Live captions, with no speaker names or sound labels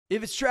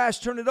If it's trash,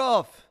 turn it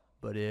off.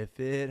 But if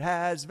it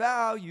has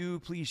value,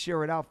 please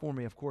share it out for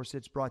me. Of course,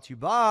 it's brought to you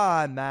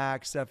by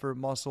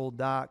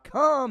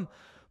MaxEffortMuscle.com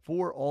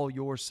for all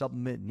your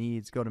supplement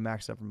needs. Go to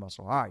MaxEffortMuscle.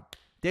 All right,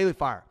 Daily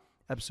Fire,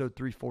 episode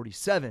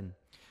 347.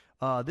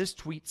 This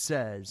tweet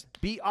says,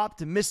 be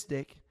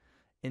optimistic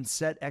and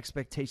set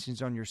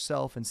expectations on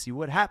yourself and see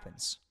what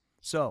happens.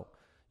 So,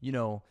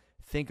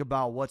 think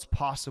about what's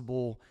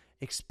possible,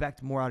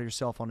 expect more out of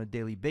yourself on a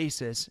daily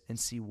basis and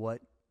see where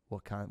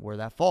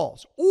that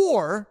falls.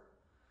 Or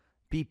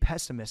be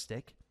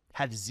pessimistic,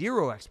 have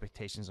zero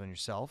expectations on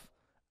yourself.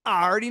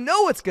 I already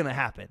know what's going to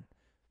happen.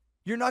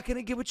 You're not going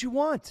to get what you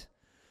want.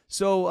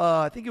 So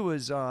I think it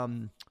was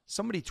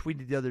somebody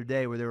tweeted the other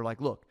day where they were like,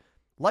 look,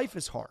 life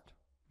is hard,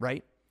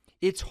 right?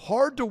 It's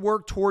hard to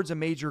work towards a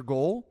major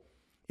goal.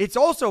 It's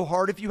also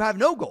hard if you have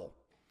no goal.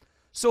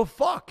 So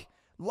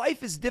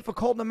life is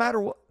difficult no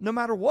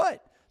matter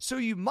what. So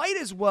you might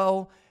as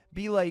well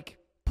be like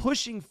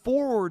pushing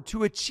forward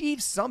to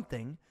achieve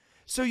something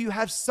so you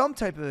have some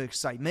type of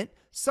excitement,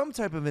 some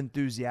type of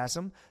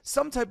enthusiasm,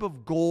 some type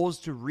of goals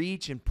to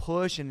reach and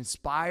push and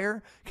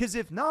inspire. Because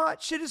if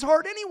not, shit is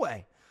hard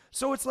anyway.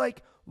 So it's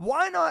like,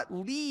 why not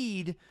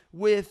lead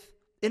with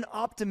an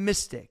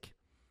optimistic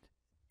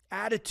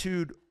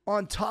attitude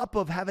on top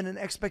of having an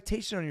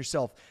expectation on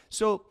yourself?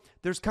 So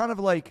there's kind of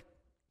like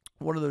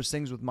one of those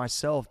things with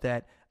myself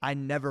that I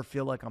never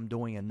feel like I'm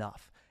doing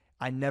enough.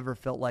 I never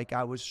felt like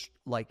I was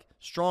like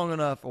strong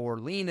enough or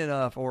lean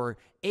enough or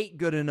ate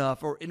good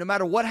enough, or no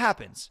matter what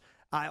happens,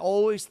 I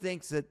always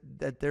think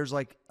that there's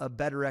like a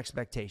better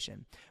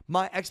expectation.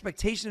 My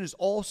expectation is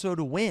also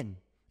to win,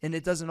 and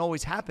it doesn't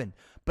always happen,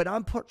 but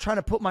I'm trying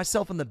to put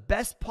myself in the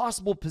best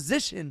possible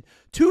position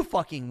to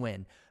fucking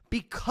win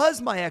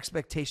because my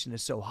expectation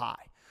is so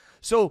high.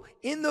 So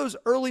in those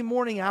early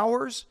morning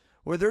hours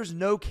where there's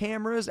no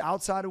cameras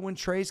outside of when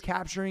Trey's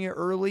capturing it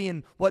early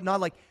and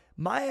whatnot, like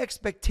my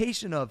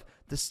expectation of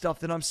the stuff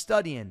that I'm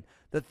studying,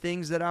 the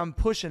things that I'm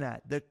pushing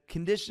at, the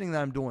conditioning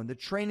that I'm doing, the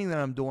training that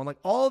I'm doing, like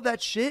all of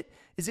that shit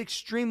is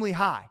extremely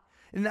high.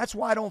 And that's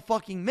why I don't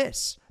fucking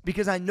miss,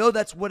 because I know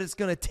that's what it's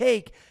going to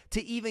take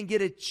to even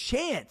get a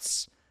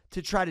chance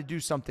to try to do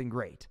something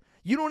great.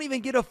 You don't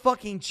even get a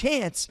fucking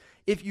chance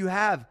if you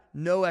have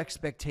no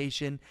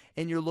expectation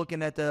and you're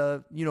looking at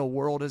the,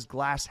 world as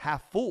glass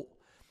half full.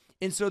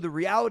 And so the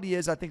reality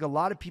is, I think a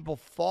lot of people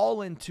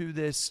fall into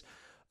this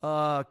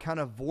kind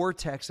of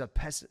vortex of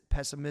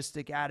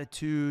pessimistic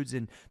attitudes,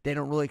 and they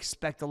don't really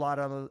expect a lot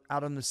out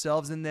of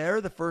themselves. And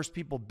they're the first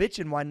people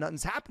bitching why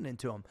nothing's happening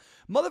to them.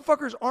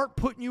 Motherfuckers aren't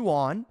putting you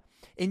on,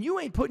 and you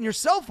ain't putting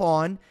yourself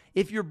on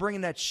if you're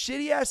bringing that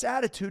shitty ass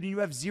attitude and you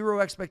have zero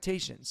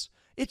expectations.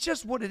 It's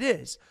just what it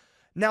is.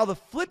 Now, the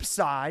flip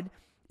side,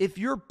 if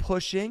you're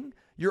pushing,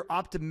 you're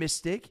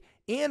optimistic,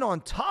 and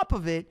on top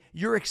of it,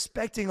 you're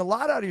expecting a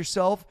lot out of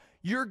yourself,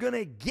 you're going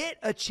to get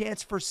a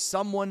chance for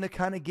someone to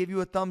kind of give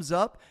you a thumbs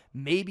up,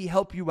 maybe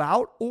help you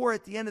out, or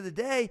at the end of the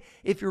day,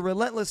 if you're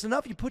relentless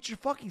enough, you put your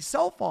fucking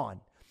self on.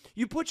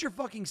 You put your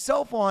fucking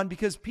self on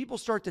because people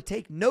start to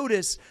take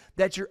notice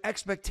that your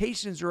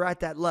expectations are at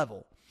that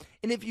level.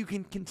 And if you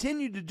can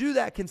continue to do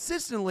that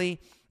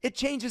consistently, it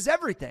changes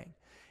everything.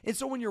 And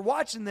so when you're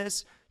watching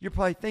this, you're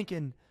probably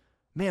thinking,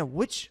 man,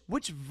 which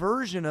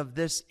version of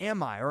this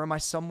am I? Or am I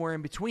somewhere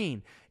in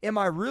between? Am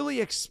I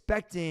really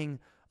expecting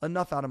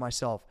enough out of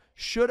myself?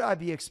 Should I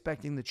be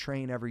expecting to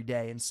train every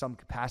day in some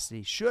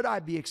capacity? Should I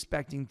be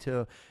expecting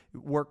to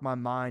work my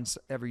mind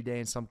every day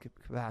in some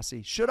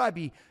capacity? Should I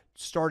be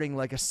starting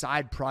like a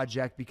side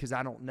project because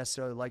I don't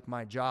necessarily like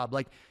my job?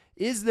 Like,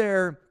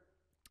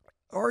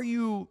 are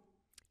you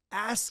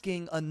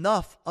asking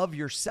enough of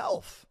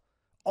yourself?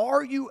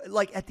 Are you,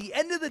 like, at the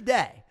end of the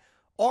day,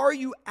 are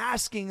you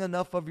asking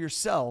enough of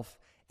yourself?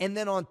 And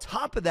then on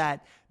top of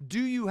that,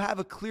 do you have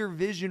a clear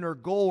vision or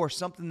goal or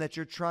something that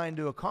you're trying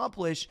to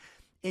accomplish?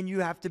 And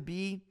you have to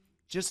be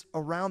just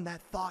around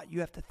that thought. You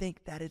have to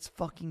think that it's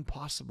fucking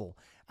possible.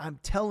 I'm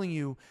telling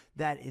you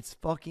that it's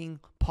fucking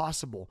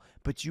possible,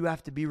 but you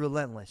have to be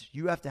relentless.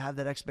 You have to have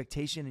that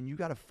expectation, and you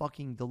got to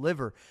fucking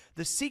deliver.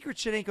 The secret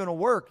shit ain't going to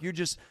work. You're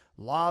just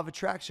law of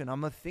attraction.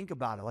 I'm going to think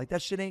about it. Like,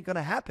 that shit ain't going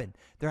to happen.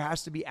 There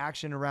has to be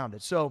action around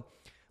it. So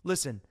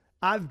listen,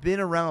 I've been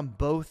around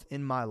both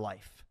in my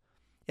life.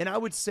 And I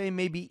would say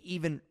maybe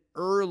even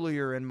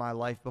earlier in my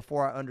life,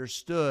 before I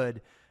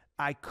understood,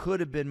 I could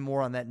have been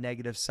more on that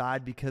negative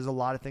side because a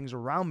lot of things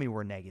around me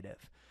were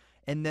negative.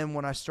 And then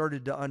when I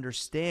started to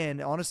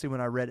understand, honestly, when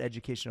I read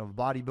Education of a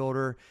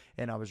Bodybuilder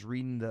and I was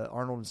reading the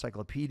Arnold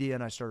Encyclopedia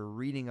and I started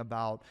reading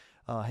about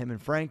him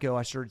and Franco,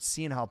 I started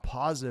seeing how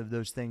positive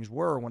those things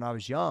were when I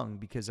was young,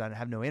 because I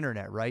have no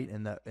internet, right,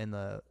 in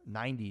the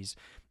 90s.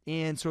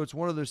 And so it's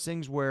one of those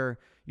things where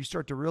you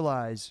start to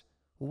realize,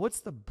 well,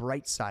 what's the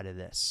bright side of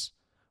this?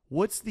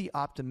 What's the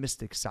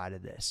optimistic side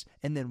of this?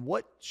 And then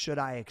what should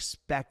I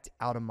expect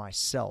out of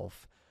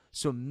myself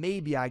so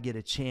maybe I get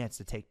a chance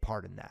to take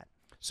part in that?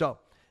 So,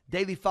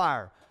 Daily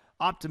Fire,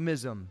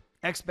 optimism,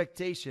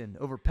 expectation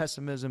over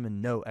pessimism,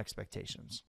 and no expectations.